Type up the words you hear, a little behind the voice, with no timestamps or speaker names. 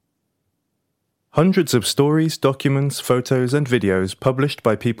Hundreds of stories, documents, photos and videos published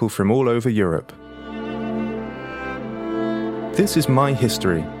by people from all over Europe. This is My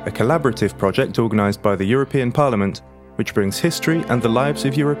History, a collaborative project organised by the European Parliament, which brings history and the lives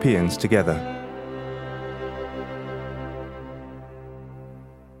of Europeans together.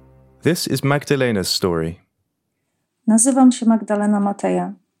 This is Magdalena's story. Nazywam się Magdalena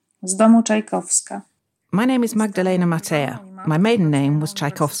Mateja, z domu Czajkowska. My name is Magdalena Mateja. My maiden name was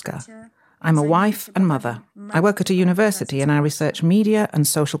Czajkowska. I'm a wife and mother. I work at a university and I research media and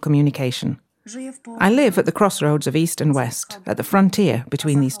social communication. I live at the crossroads of East and West, at the frontier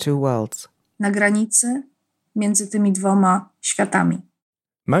between these two worlds. Na granicy między tymi dwoma światami.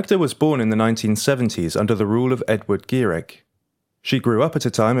 Magda was born in the 1970s under the rule of Edward Gierek. She grew up at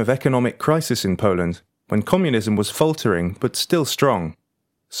a time of economic crisis in Poland, when communism was faltering but still strong.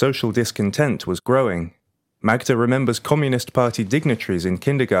 Social discontent was growing. Magda remembers Communist Party dignitaries in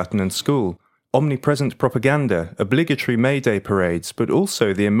kindergarten and school, omnipresent propaganda, obligatory May Day parades, but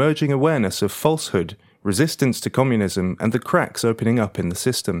also the emerging awareness of falsehood, resistance to communism, and the cracks opening up in the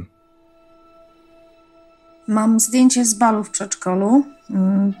system. Mam zdjęcie z balu w przedszkolu.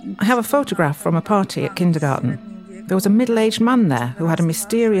 I have a photograph from a party at kindergarten. There was a middle-aged man there who had a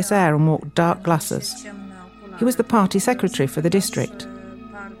mysterious air and wore dark glasses. He was the party secretary for the district.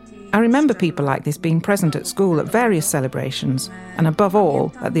 I remember people like this being present at school at various celebrations, and above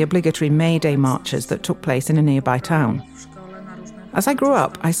all, at the obligatory May Day marches that took place in a nearby town. As I grew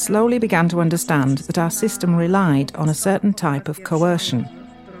up, I slowly began to understand that our system relied on a certain type of coercion.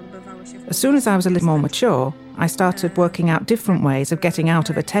 As soon as I was a little more mature, I started working out different ways of getting out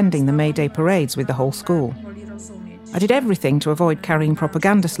of attending the May Day parades with the whole school. I did everything to avoid carrying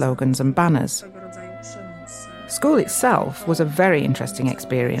propaganda slogans and banners. School itself was a very interesting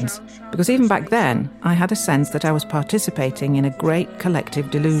experience, because even back then, I had a sense that I was participating in a great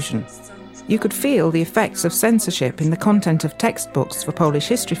collective delusion. You could feel the effects of censorship in the content of textbooks for Polish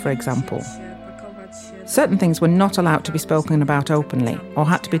history, for example. Certain things were not allowed to be spoken about openly, or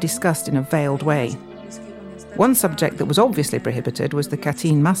had to be discussed in a veiled way. One subject that was obviously prohibited was the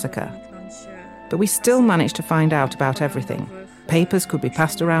Katyn massacre. But we still managed to find out about everything. Papers could be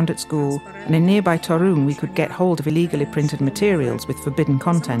passed around at school, and in nearby Toruń we could get hold of illegally printed materials with forbidden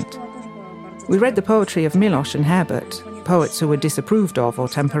content. We read the poetry of Milosz and Herbert, poets who were disapproved of or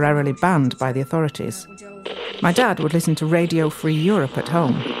temporarily banned by the authorities. My dad would listen to Radio Free Europe at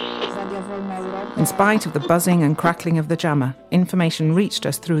home. In spite of the buzzing and crackling of the jammer, information reached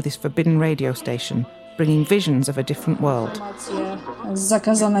us through this forbidden radio station, bringing visions of a different world. Z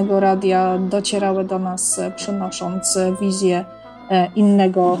zakazanego radia docierały do nas, przynosząc wizję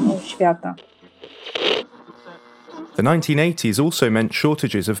innego świata. The 1980s also meant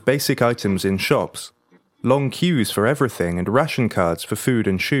shortages of basic items in shops, long queues for everything and ration cards for food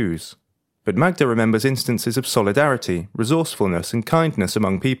and shoes. But Magda remembers instances of solidarity, resourcefulness and kindness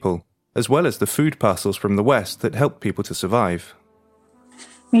among people, as well as the food parcels from the West that helped people to survive.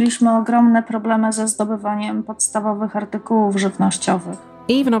 Mieliśmy ogromne problemy ze zdobywaniem podstawowych artykułów żywnościowych.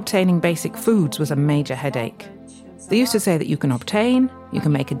 Even obtaining basic foods was a major headache. They used to say that you can obtain, you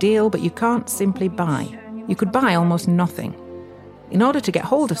can make a deal, but you can't simply buy. You could buy almost nothing. In order to get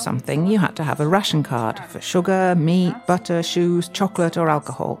hold of something, you had to have a ration card for sugar, meat, butter, shoes, chocolate or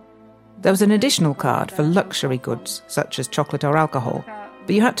alcohol. There was an additional card for luxury goods, such as chocolate or alcohol,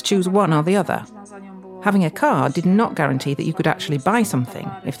 but you had to choose one or the other. Having a card did not guarantee that you could actually buy something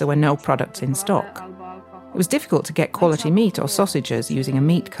if there were no products in stock. It was difficult to get quality meat or sausages using a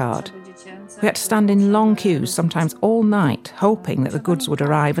meat card. We had to stand in long queues, sometimes all night, hoping that the goods would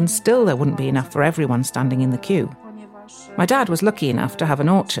arrive, and still there wouldn't be enough for everyone standing in the queue. My dad was lucky enough to have an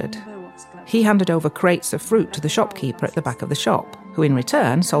orchard. He handed over crates of fruit to the shopkeeper at the back of the shop, who in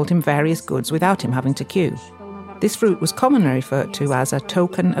return sold him various goods without him having to queue. This fruit was commonly referred to as a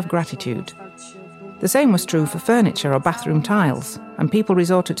token of gratitude. The same was true for furniture or bathroom tiles, and people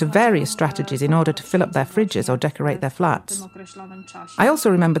resorted to various strategies in order to fill up their fridges or decorate their flats. I also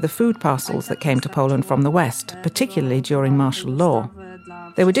remember the food parcels that came to Poland from the West, particularly during martial law.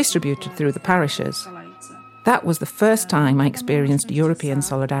 They were distributed through the parishes. That was the first time I experienced European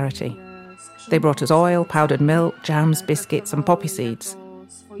solidarity. They brought us oil, powdered milk, jams, biscuits and poppy seeds.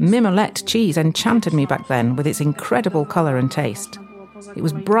 Mimolette cheese enchanted me back then with its incredible colour and taste. It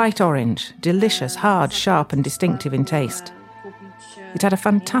was bright orange, delicious, hard, sharp and distinctive in taste. It had a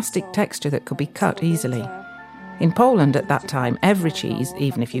fantastic texture that could be cut easily. In Poland at that time, every cheese,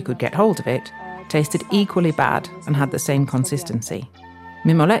 even if you could get hold of it, tasted equally bad and had the same consistency.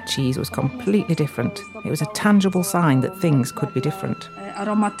 Mimolette cheese was completely different. It was a tangible sign that things could be different.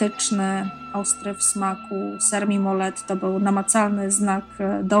 Aromatyczny, ostry w smaku ser mimolette to był namacalny znak,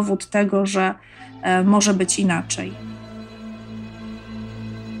 dowód tego, że może być inaczej.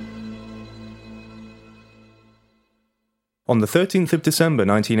 On the 13th of December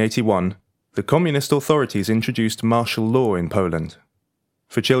 1981, the communist authorities introduced martial law in Poland.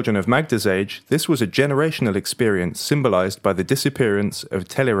 For children of Magda's age, this was a generational experience symbolized by the disappearance of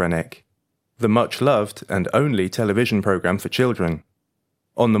Teleranek, the much-loved and only television program for children.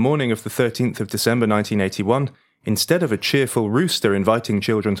 On the morning of the 13th of December 1981, instead of a cheerful rooster inviting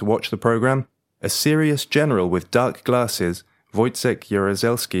children to watch the program, a serious general with dark glasses, Wojciech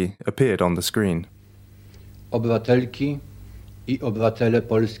Jaruzelski, appeared on the screen. Obywatelki I obywatele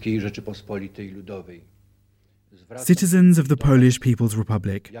Polskiej Rzeczypospolitej Ludowej. Citizens of the Polish People's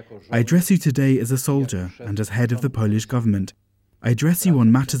Republic, I address you today as a soldier and as head of the Polish government. I address you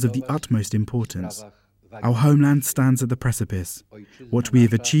on matters of the utmost importance. Our homeland stands at the precipice. What we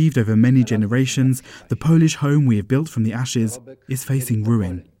have achieved over many generations, the Polish home we have built from the ashes, is facing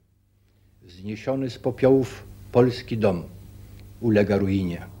ruin. Zniesiony z popiołów polski dom ulega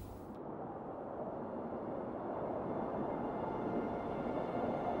ruinie.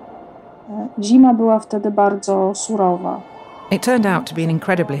 Zima była wtedy bardzo surowa. It turned out to be an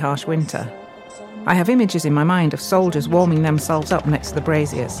incredibly harsh winter. I have images in my mind of soldiers warming themselves up next to the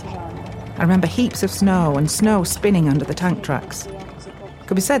braziers. I remember heaps of snow and snow spinning under the tank tracks. It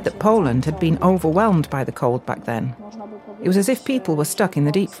could be said that Poland had been overwhelmed by the cold back then. It was as if people were stuck in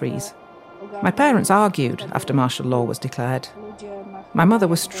the deep freeze. My parents argued after martial law was declared. My mother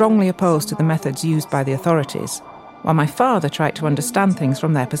was strongly opposed to the methods used by the authorities, while my father tried to understand things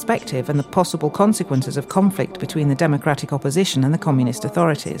from their perspective and the possible consequences of conflict between the democratic opposition and the communist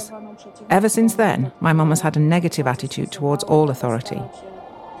authorities. Ever since then, my mum has had a negative attitude towards all authority.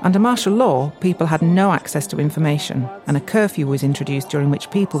 Under martial law, people had no access to information, and a curfew was introduced during which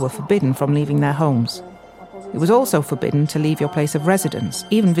people were forbidden from leaving their homes. It was also forbidden to leave your place of residence.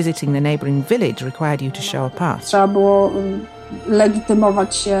 Even visiting the neighbouring village required you to show a pass. Trzeba było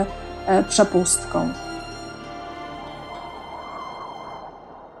legitymować się przepustką.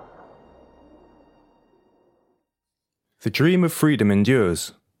 The dream of freedom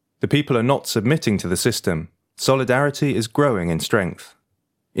endures. The people are not submitting to the system. Solidarity is growing in strength.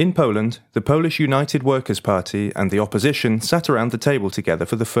 In Poland, the Polish United Workers' Party and the opposition sat around the table together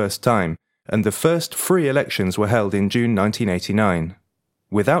for the first time, and the first free elections were held in June 1989.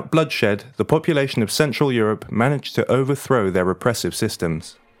 Without bloodshed, the population of Central Europe managed to overthrow their repressive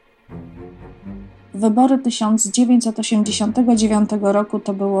systems. Wybory 1989 roku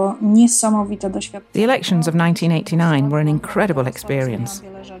to było niesamowite doświadczenie. The elections of 1989 were an incredible experience.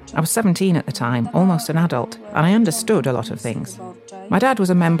 I was 17 at the time, almost an adult, and I understood a lot of things. My dad was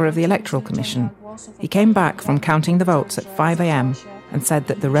a member of the Electoral Commission. He came back from counting the votes at 5 a.m. and said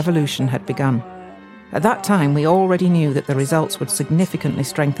that the revolution had begun. At that time, we already knew that the results would significantly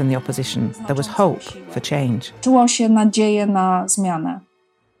strengthen the opposition. There was hope for change. Czuło się nadzieję na zmianę.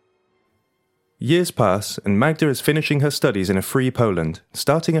 Years pass, and Magda is finishing her studies in a free Poland,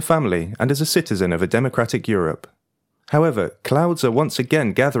 starting a family, and as a citizen of a democratic Europe. However, clouds are once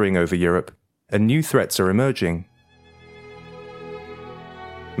again gathering over Europe, and new threats are emerging.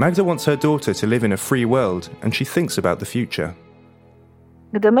 Magda wants her daughter to live in a free world, and she thinks about the future.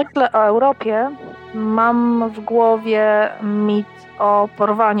 Gdy myślę o Europie, mam w głowie mit o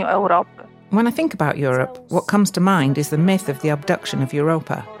porwaniu Europy. When I think about Europe, what comes to mind is the myth of the abduction of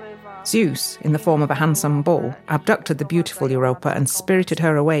Europa. Zeus, in the form of a handsome bull, abducted the beautiful Europa and spirited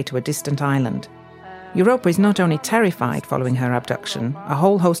her away to a distant island. Europa is not only terrified following her abduction, a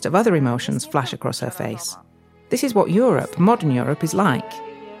whole host of other emotions flash across her face. This is what Europe, modern Europe, is like.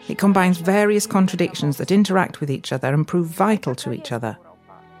 It combines various contradictions that interact with each other and prove vital to each other.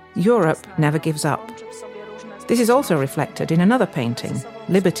 Europe never gives up. This is also reflected in another painting,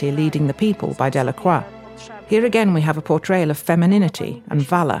 Liberty Leading the People by Delacroix. Here again we have a portrayal of femininity and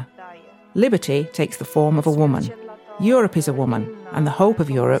valour. Liberty takes the form of a woman. Europe is a woman, and the hope of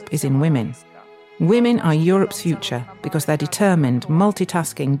Europe is in women. Women are Europe's future because they're determined,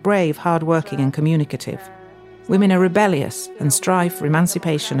 multitasking, brave, hard-working and communicative. Women are rebellious and strive for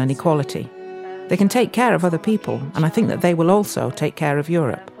emancipation and equality. They can take care of other people, and I think that they will also take care of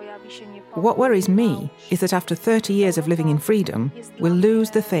Europe. What worries me is that after 30 years of living in freedom, we'll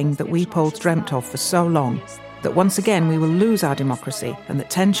lose the thing that we Poles dreamt of for so long, that once again we will lose our democracy and that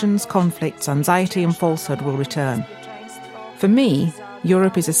tensions, conflicts, anxiety and falsehood will return. For me,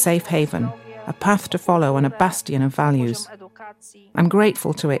 Europe is a safe haven, a path to follow and a bastion of values. I'm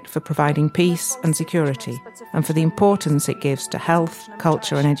grateful to it for providing peace and security, and for the importance it gives to health,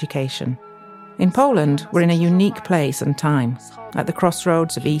 culture and education. In Poland, we're in a unique place and time, at the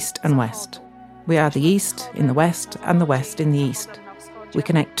crossroads of East and West. We are the East in the West and the West in the East. We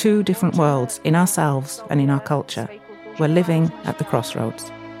connect two different worlds in ourselves and in our culture. We're living at the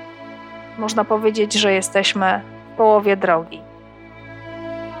crossroads. Można powiedzieć, że jesteśmy w połowie drogi.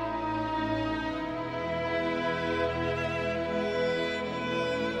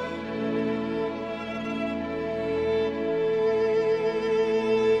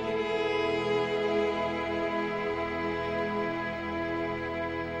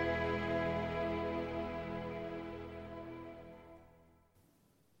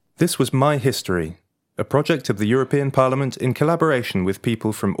 This was My History, a project of the European Parliament in collaboration with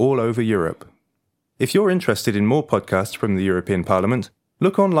people from all over Europe. If you're interested in more podcasts from the European Parliament,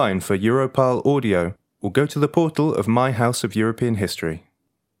 look online for Europal Audio or go to the portal of My House of European History.